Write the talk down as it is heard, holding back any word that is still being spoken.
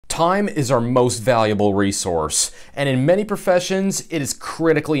Time is our most valuable resource, and in many professions, it is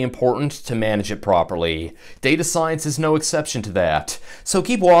critically important to manage it properly. Data science is no exception to that. So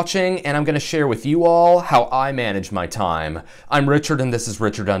keep watching, and I'm going to share with you all how I manage my time. I'm Richard, and this is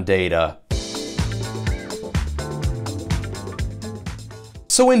Richard on Data.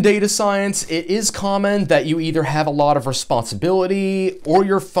 So in data science, it is common that you either have a lot of responsibility or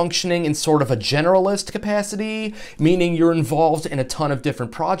you're functioning in sort of a generalist capacity, meaning you're involved in a ton of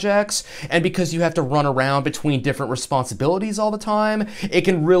different projects, and because you have to run around between different responsibilities all the time, it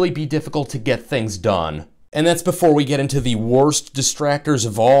can really be difficult to get things done. And that's before we get into the worst distractors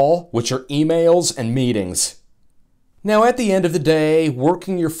of all, which are emails and meetings. Now, at the end of the day,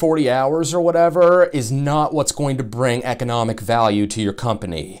 working your 40 hours or whatever is not what's going to bring economic value to your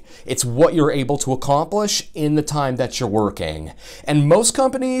company. It's what you're able to accomplish in the time that you're working. And most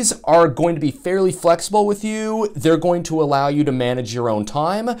companies are going to be fairly flexible with you. They're going to allow you to manage your own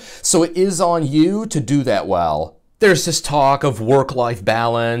time, so it is on you to do that well. There's this talk of work-life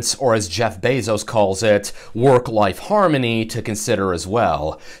balance, or as Jeff Bezos calls it, work-life harmony to consider as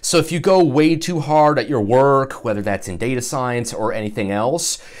well. So if you go way too hard at your work, whether that's in data science or anything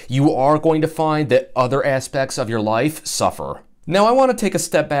else, you are going to find that other aspects of your life suffer. Now, I want to take a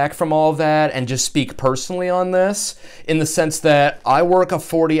step back from all of that and just speak personally on this, in the sense that I work a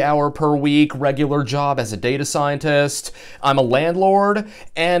 40-hour per week regular job as a data scientist, I'm a landlord,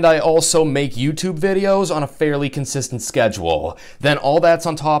 and I also make YouTube videos on a fairly consistent schedule. Then all that's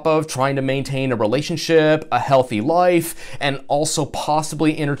on top of trying to maintain a relationship, a healthy life, and also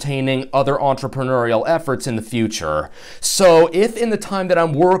possibly entertaining other entrepreneurial efforts in the future. So if in the time that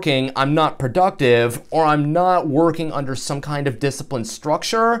I'm working, I'm not productive, or I'm not working under some kind of disciplined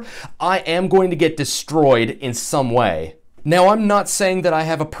structure, I am going to get destroyed in some way. Now, I'm not saying that I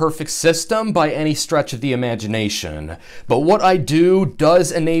have a perfect system by any stretch of the imagination, but what I do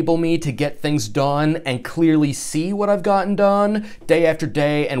does enable me to get things done and clearly see what I've gotten done day after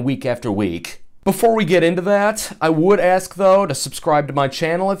day and week after week. Before we get into that, I would ask though to subscribe to my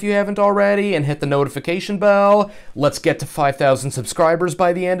channel if you haven't already and hit the notification bell. Let's get to 5,000 subscribers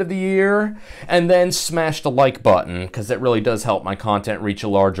by the end of the year. And then smash the like button, because it really does help my content reach a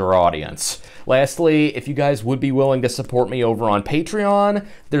larger audience. Lastly, if you guys would be willing to support me over on Patreon,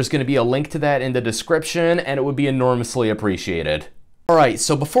 there's going to be a link to that in the description, and it would be enormously appreciated. Alright,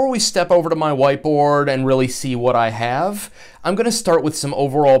 so before we step over to my whiteboard and really see what I have, I'm going to start with some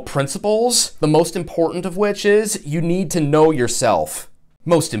overall principles, the most important of which is you need to know yourself.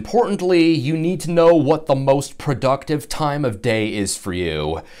 Most importantly, you need to know what the most productive time of day is for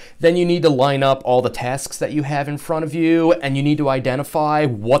you. Then you need to line up all the tasks that you have in front of you, and you need to identify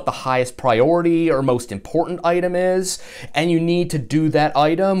what the highest priority or most important item is, and you need to do that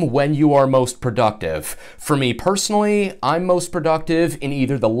item when you are most productive. For me personally, I'm most productive in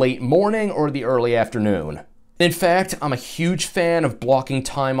either the late morning or the early afternoon. In fact, I'm a huge fan of blocking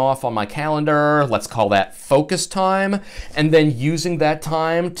time off on my calendar, let's call that focus time, and then using that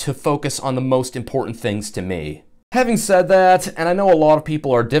time to focus on the most important things to me. Having said that, and I know a lot of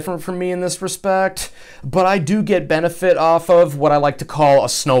people are different from me in this respect, but I do get benefit off of what I like to call a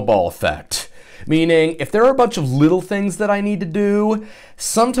snowball effect. Meaning, if there are a bunch of little things that I need to do,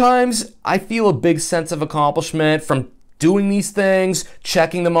 sometimes I feel a big sense of accomplishment from doing these things,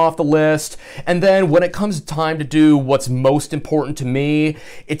 checking them off the list, and then when it comes time to do what's most important to me,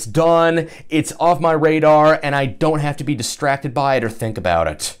 it's done, it's off my radar, and I don't have to be distracted by it or think about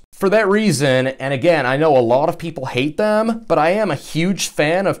it. For that reason, and again, I know a lot of people hate them, but I am a huge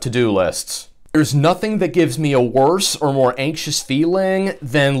fan of to-do lists. There's nothing that gives me a worse or more anxious feeling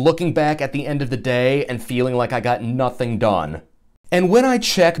than looking back at the end of the day and feeling like I got nothing done. And when I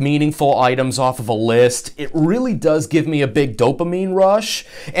check meaningful items off of a list, it really does give me a big dopamine rush,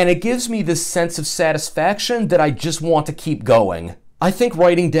 and it gives me this sense of satisfaction that I just want to keep going. I think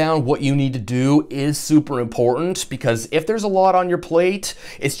writing down what you need to do is super important, because if there's a lot on your plate,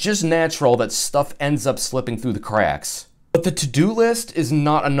 it's just natural that stuff ends up slipping through the cracks. But the to-do list is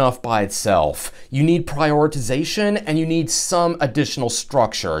not enough by itself. You need prioritization and you need some additional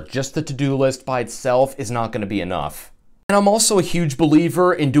structure. Just the to-do list by itself is not going to be enough. And I'm also a huge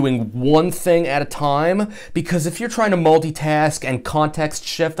believer in doing one thing at a time, because if you're trying to multitask and context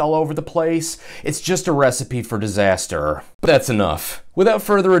shift all over the place, it's just a recipe for disaster. But that's enough. Without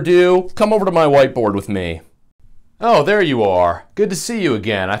further ado, come over to my whiteboard with me. Oh, there you are. Good to see you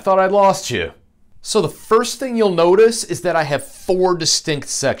again. I thought I'd lost you. So the first thing you'll notice is that I have 4 distinct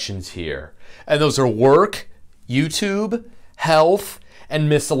sections here. And those are work, YouTube, health, and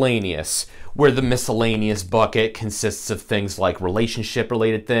miscellaneous, where the miscellaneous bucket consists of things like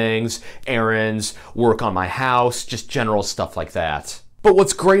relationship-related things, errands, work on my house, just general stuff like that. But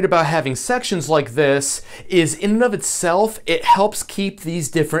what's great about having sections like this is in and of itself, it helps keep these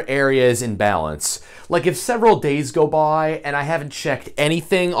different areas in balance. Like if several days go by and I haven't checked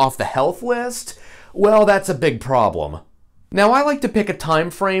anything off the health list, well, that's a big problem. Now I like to pick a time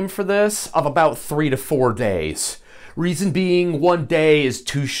frame for this of about 3 to 4 days. Reason being, 1 day is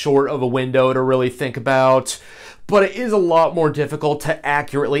too short of a window to really think about, but it is a lot more difficult to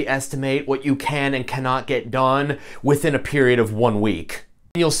accurately estimate what you can and cannot get done within a period of 1 week.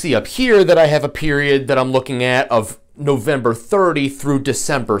 You'll see up here that I have a period that I'm looking at of November 30 through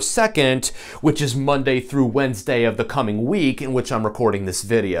December 2nd, which is Monday through Wednesday of the coming week in which I'm recording this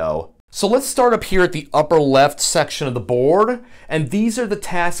video. So let's start up here at the upper left section of the board, and these are the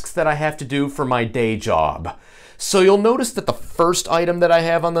tasks that I have to do for my day job. So you'll notice that the first item that I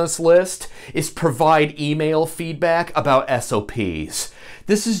have on this list is provide email feedback about SOPs.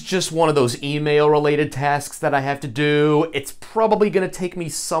 This is just one of those email related tasks that I have to do. It's probably going to take me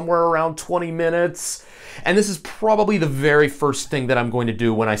somewhere around 20 minutes. And this is probably the very first thing that I'm going to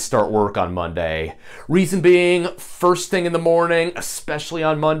do when I start work on Monday. Reason being, first thing in the morning, especially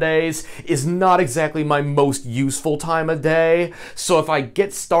on Mondays, is not exactly my most useful time of day. So if I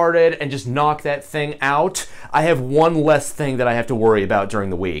get started and just knock that thing out, I have one less thing that I have to worry about during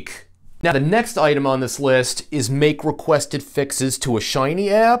the week. Now the next item on this list is make requested fixes to a Shiny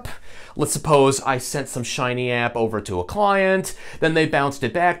app. Let's suppose I sent some Shiny app over to a client, then they bounced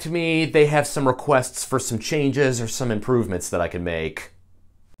it back to me, they have some requests for some changes or some improvements that I can make.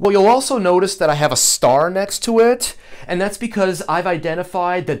 Well, you'll also notice that I have a star next to it, and that's because I've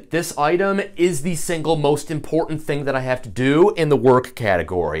identified that this item is the single most important thing that I have to do in the work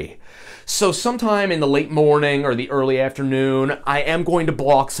category. So sometime in the late morning or the early afternoon, I am going to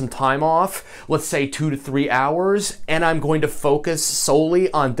block some time off, let's say 2 to 3 hours, and I'm going to focus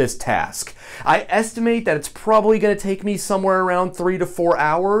solely on this task. I estimate that it's probably going to take me somewhere around 3 to 4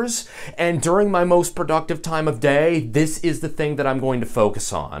 hours, and during my most productive time of day, this is the thing that I'm going to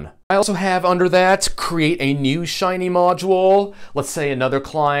focus on. I also have under that, create a new Shiny module. Let's say another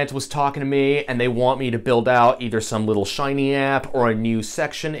client was talking to me and they want me to build out either some little Shiny app or a new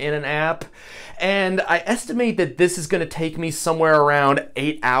section in an app. And I estimate that this is going to take me somewhere around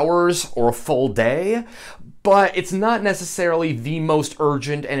 8 hours or a full day. But it's not necessarily the most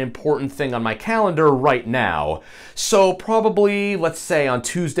urgent and important thing on my calendar right now. So probably, let's say on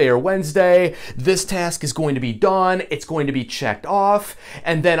Tuesday or Wednesday, this task is going to be done, it's going to be checked off,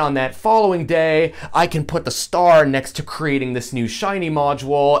 and then on that following day, I can put the star next to creating this new Shiny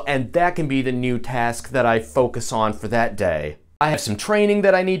module, and that can be the new task that I focus on for that day. I have some training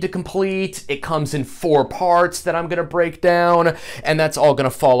that I need to complete. It comes in 4 parts that I'm going to break down, and that's all going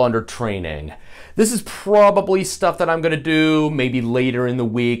to fall under training. This is probably stuff that I'm going to do maybe later in the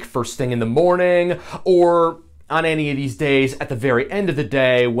week, first thing in the morning, or on any of these days at the very end of the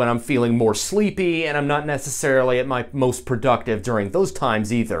day when I'm feeling more sleepy and I'm not necessarily at my most productive during those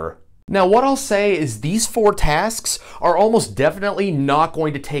times either. Now what I'll say is these 4 tasks are almost definitely not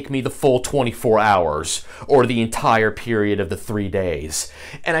going to take me the full 24 hours or the entire period of the 3 days.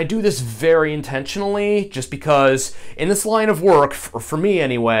 And I do this very intentionally just because in this line of work, for me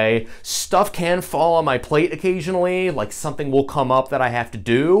anyway, stuff can fall on my plate occasionally, like something will come up that I have to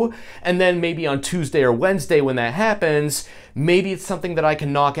do, and then maybe on Tuesday or Wednesday when that happens, maybe it's something that I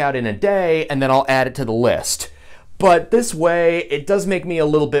can knock out in a day and then I'll add it to the list. But this way, it does make me a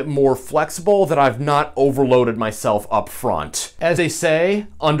little bit more flexible that I've not overloaded myself up front. As they say,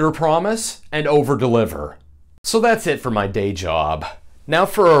 under-promise and over-deliver. So that's it for my day job. Now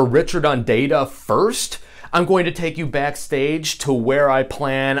for a Richard on Data first, I'm going to take you backstage to where I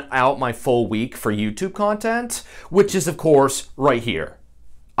plan out my full week for YouTube content, which is of course right here.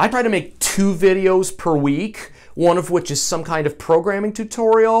 I try to make 2 videos per week, one of which is some kind of programming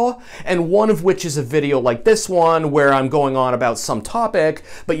tutorial, and one of which is a video like this one where I'm going on about some topic,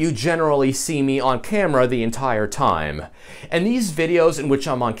 but you generally see me on camera the entire time. And these videos in which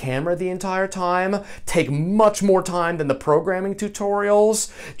I'm on camera the entire time take much more time than the programming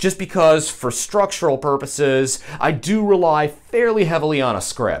tutorials, just because for structural purposes, I do rely fairly heavily on a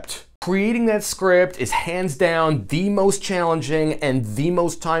script. Creating that script is hands down the most challenging and the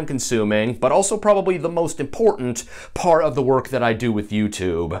most time consuming, but also probably the most important part of the work that I do with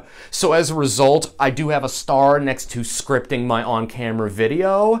YouTube. So as a result, I do have a star next to scripting my on-camera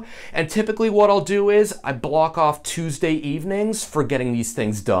video, and typically what I'll do is I block off Tuesday evenings for getting these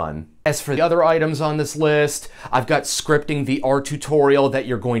things done. As for the other items on this list, I've got scripting the art tutorial that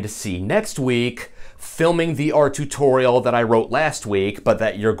you're going to see next week, filming the art tutorial that I wrote last week, but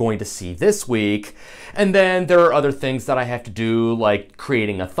that you're going to see this week. And then there are other things that I have to do, like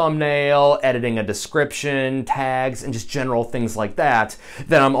creating a thumbnail, editing a description, tags, and just general things like that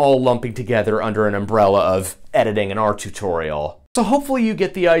I'm all lumping together under an umbrella of editing an art tutorial. So hopefully you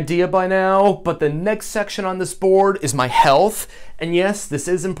get the idea by now, but the next section on this board is my health. And yes, this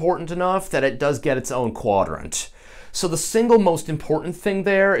is important enough that it does get its own quadrant. So the single most important thing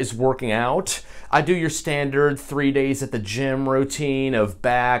there is working out. I do your standard 3 days at the gym routine of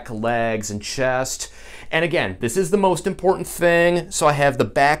back, legs, and chest. And again, this is the most important thing. So I have the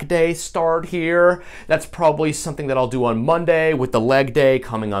back day start here. That's probably something that I'll do on Monday, with the leg day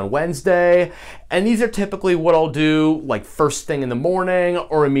coming on Wednesday. And these are typically what I'll do like first thing in the morning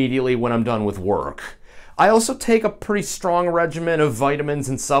or immediately when I'm done with work. I also take a pretty strong regimen of vitamins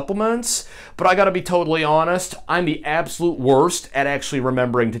and supplements, but I gotta be totally honest, I'm the absolute worst at actually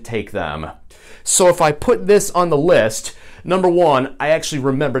remembering to take them. So if I put this on the list, number one, I actually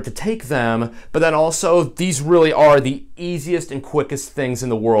remember to take them, but then also these really are the easiest and quickest things in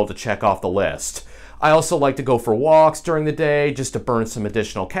the world to check off the list. I also like to go for walks during the day just to burn some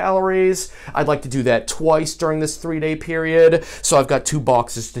additional calories. I'd like to do that twice during this 3-day period, so I've got 2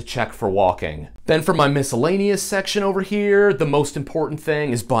 boxes to check for walking. Then for my miscellaneous section over here, the most important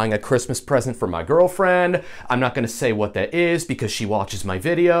thing is buying a Christmas present for my girlfriend. I'm not going to say what that is because she watches my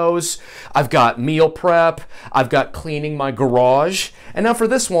videos. I've got meal prep. I've got cleaning my garage. And now for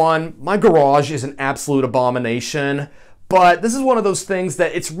this one, my garage is an absolute abomination. But this is one of those things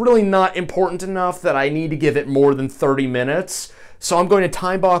that it's really not important enough that I need to give it more than 30 minutes. So I'm going to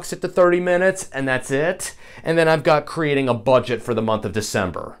time box it to 30 minutes and that's it. And then I've got creating a budget for the month of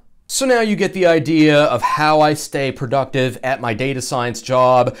December. So now you get the idea of how I stay productive at my data science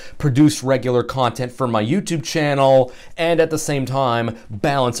job, produce regular content for my YouTube channel, and at the same time,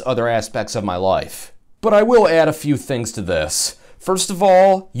 balance other aspects of my life. But I will add a few things to this. First of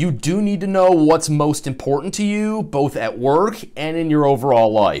all, you do need to know what's most important to you, both at work and in your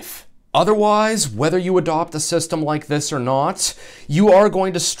overall life. Otherwise, whether you adopt a system like this or not, you are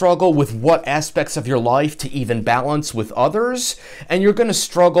going to struggle with what aspects of your life to even balance with others, and you're going to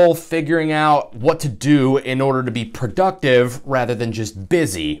struggle figuring out what to do in order to be productive rather than just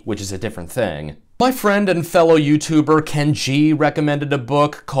busy, which is a different thing. My friend and fellow YouTuber Ken G recommended a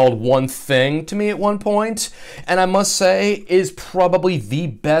book called One Thing to me at one point, and I must say it is probably the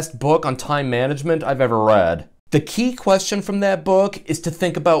best book on time management I've ever read. The key question from that book is to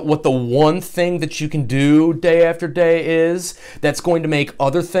think about what the one thing that you can do day after day is that's going to make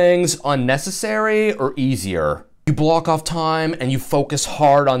other things unnecessary or easier. You block off time and you focus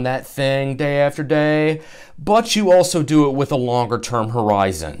hard on that thing day after day, but you also do it with a longer term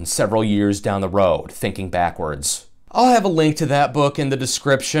horizon, several years down the road, thinking backwards. I'll have a link to that book in the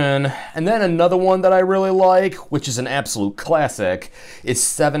description. And then another one that I really like, which is an absolute classic, is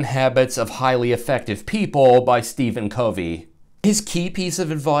 7 Habits of Highly Effective People by Stephen Covey. His key piece of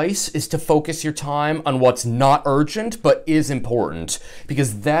advice is to focus your time on what's not urgent but is important,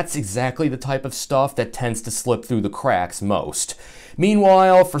 because that's exactly the type of stuff that tends to slip through the cracks most.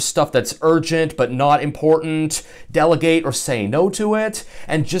 Meanwhile, for stuff that's urgent but not important, delegate or say no to it,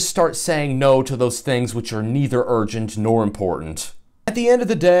 and just start saying no to those things which are neither urgent nor important. At the end of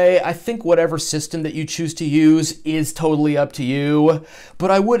the day, I think whatever system that you choose to use is totally up to you,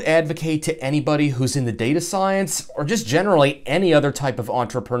 but I would advocate to anybody who's in the data science or just generally any other type of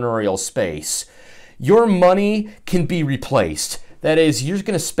entrepreneurial space. Your money can be replaced. That is, you're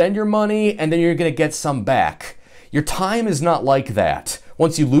going to spend your money and then you're going to get some back. Your time is not like that.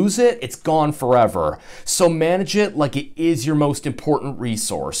 Once you lose it, it's gone forever. So manage it like it is your most important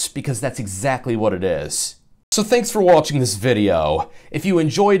resource, because that's exactly what it is. So thanks for watching this video. If you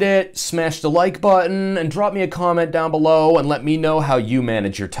enjoyed it, smash the like button and drop me a comment down below and let me know how you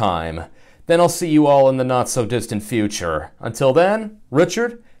manage your time. Then I'll see you all in the not so distant future. Until then,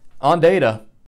 Richard, on data.